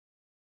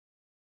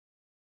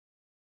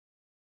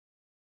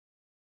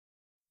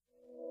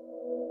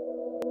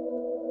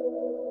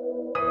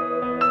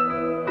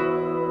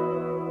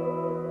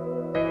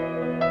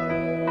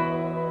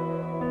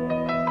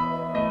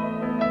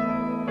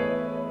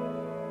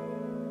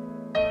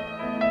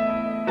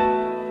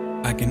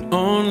can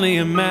only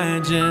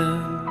imagine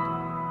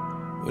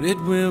what it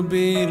will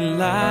be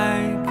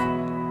like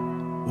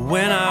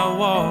when I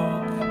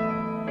walk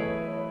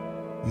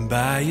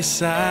by your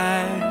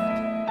side.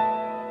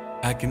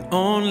 I can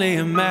only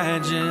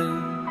imagine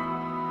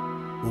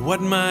what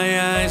my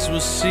eyes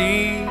will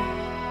see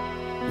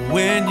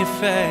when your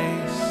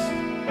face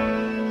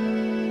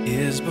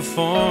is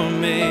before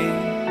me.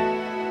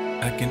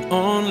 I can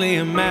only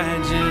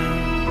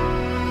imagine.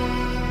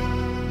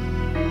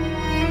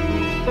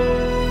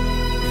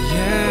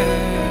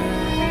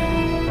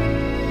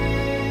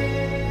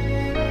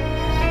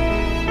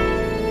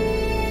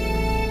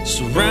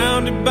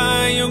 Surrounded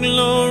by your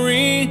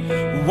glory,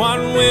 what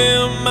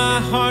will my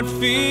heart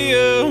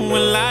feel?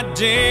 Will I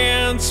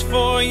dance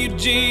for you,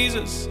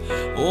 Jesus,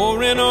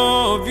 or in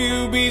awe of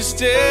you be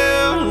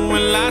still?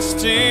 Will I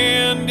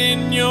stand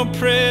in your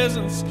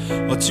presence,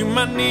 or to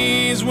my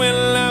knees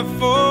will I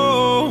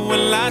fall?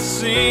 Will I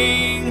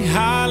sing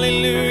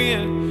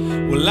hallelujah?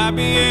 Will I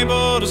be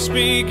able to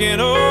speak at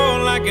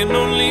all? I can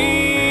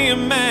only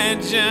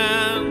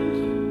imagine.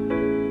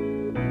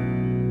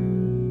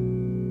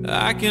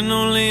 I can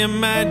only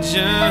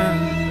imagine.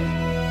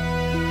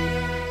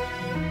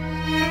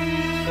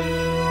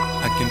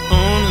 I can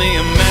only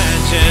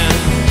imagine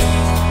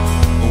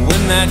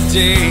when that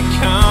day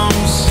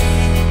comes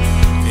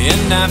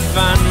and I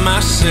find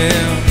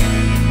myself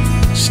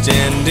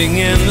standing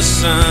in the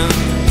sun.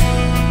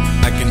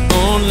 I can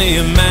only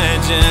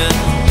imagine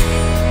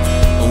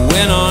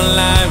when all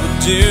I would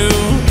do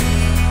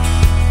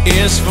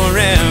is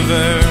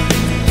forever,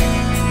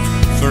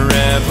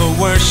 forever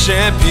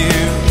worship you.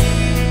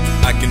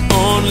 I can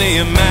only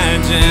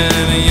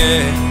imagine,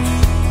 yeah.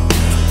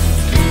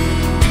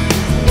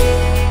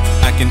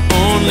 I can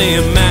only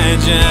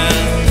imagine.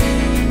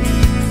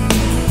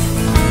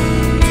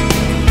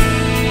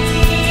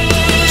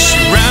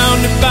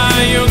 Surrounded by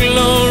your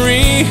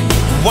glory,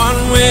 what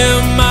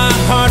will my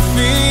heart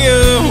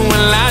feel?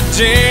 Will I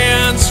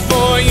dance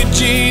for you,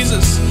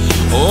 Jesus,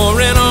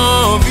 or in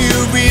awe of you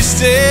be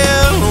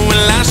still?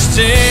 Will I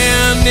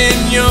stand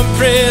in your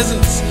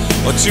presence,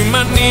 or to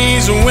my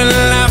knees will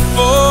I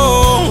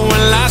fall?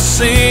 Will I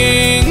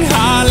sing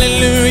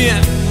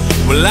hallelujah?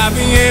 Will I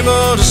be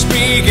able to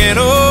speak at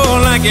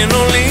all? I can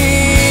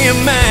only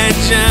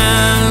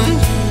imagine.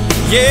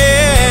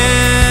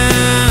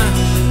 Yeah,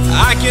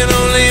 I can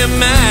only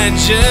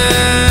imagine.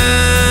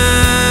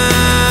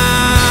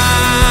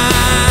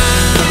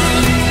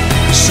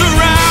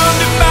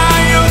 Surrounded by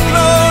your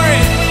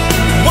glory,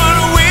 what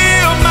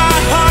will my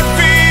heart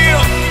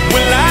feel?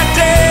 Will I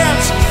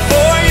dance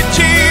for you,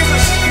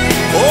 Jesus,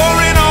 or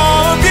in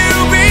awe of you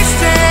be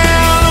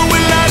still?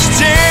 Will I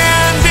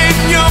stand in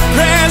your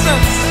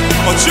presence,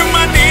 or to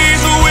my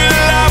knees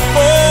will I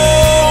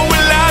fall?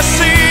 Will I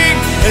sing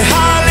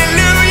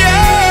hallelujah?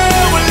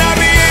 Will I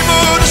be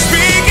able to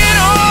speak at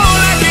all?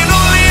 I can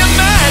only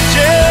imagine.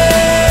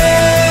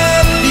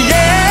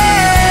 Yeah,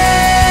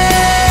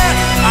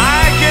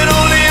 I can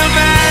only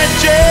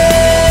imagine.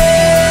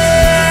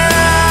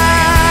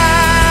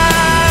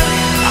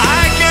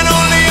 I can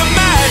only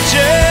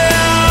imagine.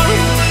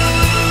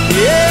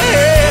 Yeah,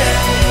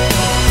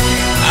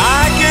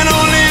 I can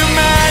only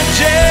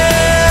imagine.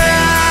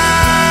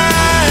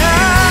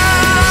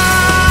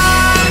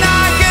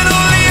 I can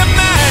only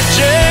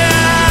imagine.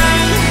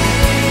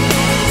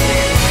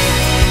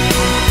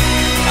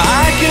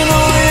 I can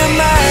only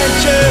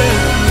imagine.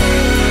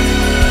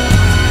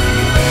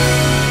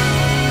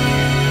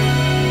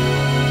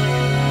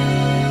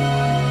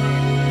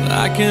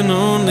 I can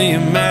only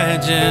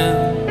imagine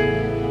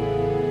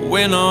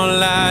when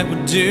all I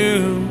would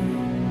do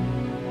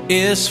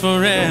is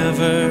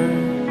forever,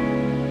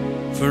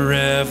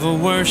 forever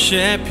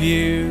worship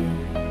you.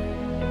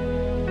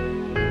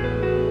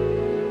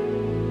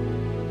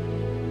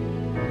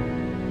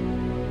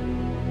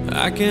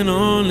 I can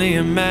only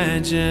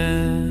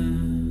imagine.